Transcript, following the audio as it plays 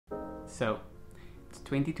So it's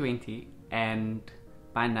 2020 and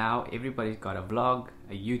by now everybody's got a vlog,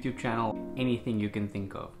 a YouTube channel, anything you can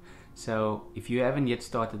think of. So if you haven't yet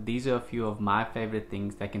started, these are a few of my favorite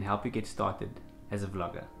things that can help you get started as a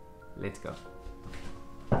vlogger. Let's go.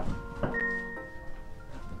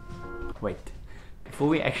 Wait, before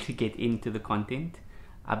we actually get into the content,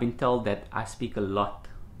 I've been told that I speak a lot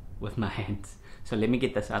with my hands. So let me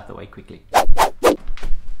get this out the way quickly.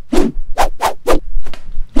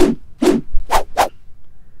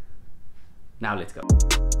 Now let's go.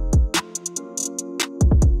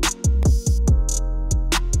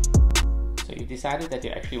 So you've decided that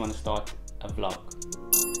you actually want to start a vlog,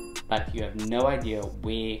 but you have no idea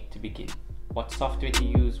where to begin. What software to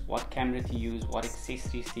use, what camera to use, what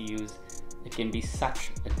accessories to use. It can be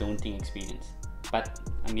such a daunting experience. But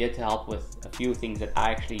I'm here to help with a few things that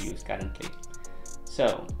I actually use currently.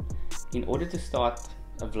 So, in order to start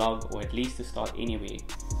a vlog, or at least to start anywhere,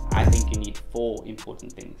 I think you need 4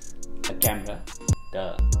 important things. A camera,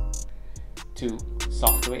 2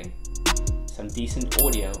 software, some decent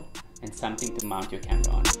audio, and something to mount your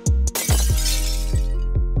camera on.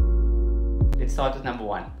 Let's start with number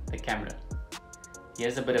 1, the camera.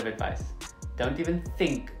 Here's a bit of advice. Don't even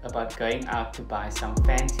think about going out to buy some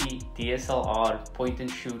fancy DSLR point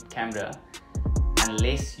and shoot camera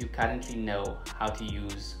unless you currently know how to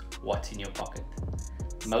use what's in your pocket.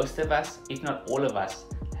 Most of us, if not all of us,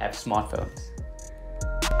 have smartphones.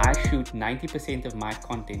 I shoot 90% of my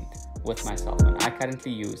content with my cell phone. I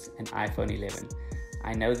currently use an iPhone 11.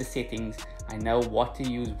 I know the settings, I know what to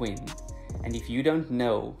use when, and if you don't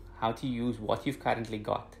know how to use what you've currently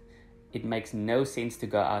got, it makes no sense to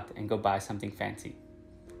go out and go buy something fancy.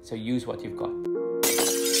 So use what you've got.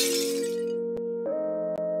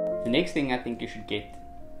 The next thing I think you should get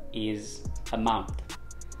is a mount.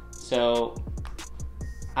 So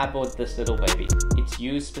I bought this little baby. It's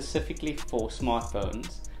used specifically for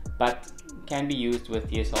smartphones, but can be used with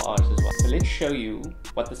DSLRs as well. So let's show you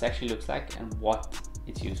what this actually looks like and what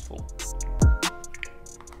it's used for.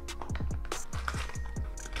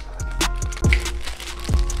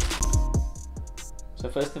 So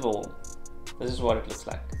first of all, this is what it looks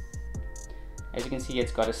like. As you can see,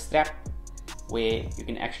 it's got a strap where you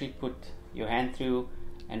can actually put your hand through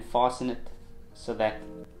and fasten it so that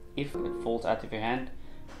if it falls out of your hand,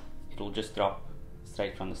 it will just drop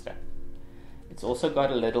straight from the strap. It's also got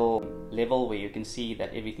a little level where you can see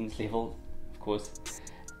that everything's level, of course,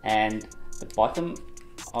 and the bottom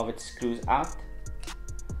of it screws out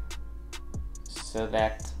so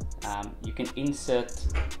that you can insert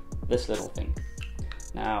this little thing.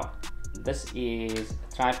 Now, this is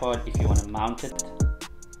a tripod if you want to mount it,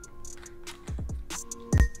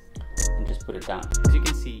 and just put it down. As you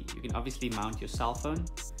can see, you can obviously mount your cell phone,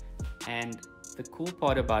 and the cool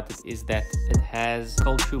part about it is that it has a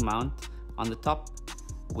cold shoe mount on the top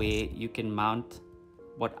where you can mount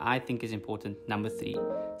what I think is important, number 3,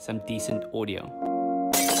 some decent audio.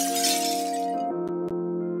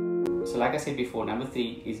 So like I said before, number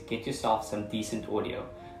 3 is get yourself some decent audio.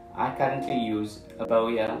 I currently use a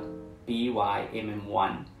Boya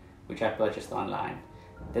BY-MM1, which I purchased online.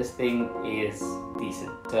 This thing is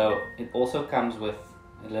decent. So it also comes with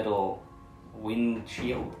a little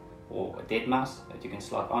windshield or a dead mouse that you can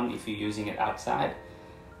slot on if you're using it outside.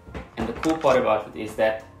 And the cool part about it is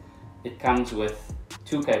that it comes with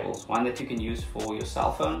 2 cables, one that you can use for your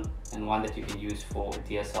cell phone and one that you can use for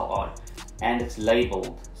DSLR. And it's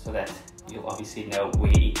labeled so that you'll obviously know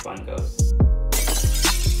where each one goes.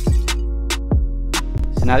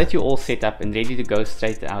 So now that you're all set up and ready to go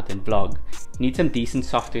straight out and vlog, you need some decent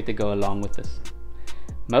software to go along with this.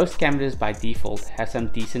 Most cameras by default have some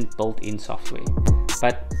decent built-in software,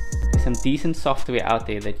 but there's some decent software out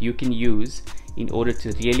there that you can use in order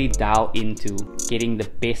to really dial into getting the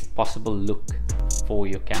best possible look for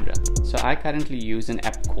your camera. So I currently use an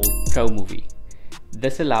app called ProMovie.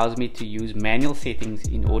 This allows me to use manual settings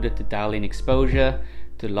in order to dial in exposure,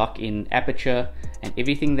 to lock in aperture, and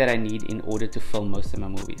everything that I need in order to film most of my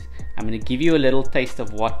movies. I'm going to give you a little taste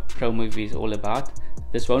of what ProMovie is all about.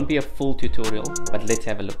 This won't be a full tutorial, but let's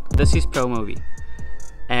have a look. This is ProMovie,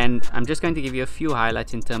 and I'm just going to give you a few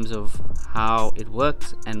highlights in terms of how it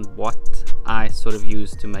works and what I sort of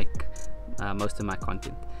use to make most of my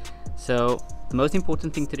content. So the most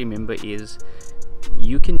important thing to remember is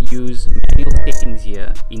you can use manual settings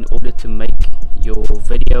here in order to make your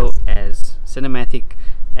video as cinematic,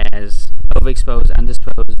 as overexposed,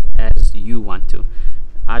 underexposed as you want to.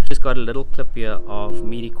 I've just got a little clip here of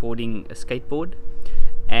me recording a skateboard,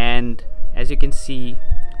 and as you can see,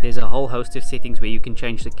 there's a whole host of settings where you can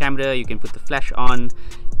change the camera, you can put the flash on,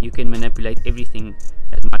 you can manipulate everything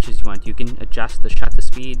as much as you want. You can adjust the shutter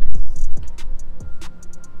speed,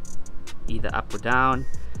 either up or down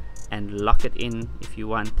and lock it in if you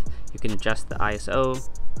want. You can adjust the ISO,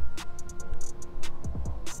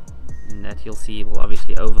 and that you'll see will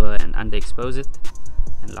obviously over and underexpose it,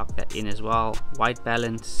 and lock that in as well. White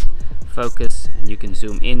balance, focus, and you can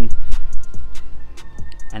zoom in.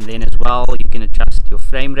 And then as well, you can adjust your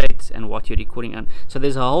frame rates and what you're recording on. So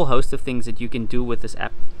there's a whole host of things that you can do with this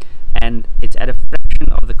app, and it's at a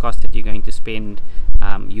fraction of the cost that you're going to spend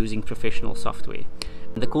using professional software.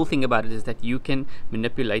 And the cool thing about it is that you can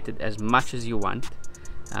manipulate it as much as you want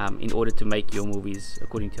in order to make your movies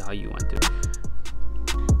according to how you want to.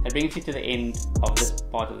 That brings you to the end of this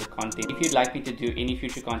part of the content. If you'd like me to do any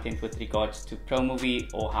future content with regards to ProMovie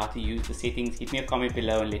or how to use the settings, hit me a comment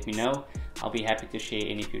below and let me know. I'll be happy to share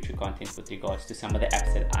any future content with regards to some of the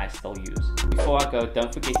apps that I still use. Before I go,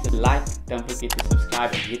 don't forget to like, don't forget to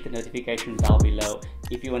subscribe, and hit the notification bell below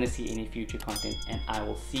if you want to see any future content, and I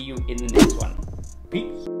will see you in the next one.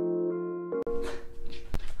 Peace!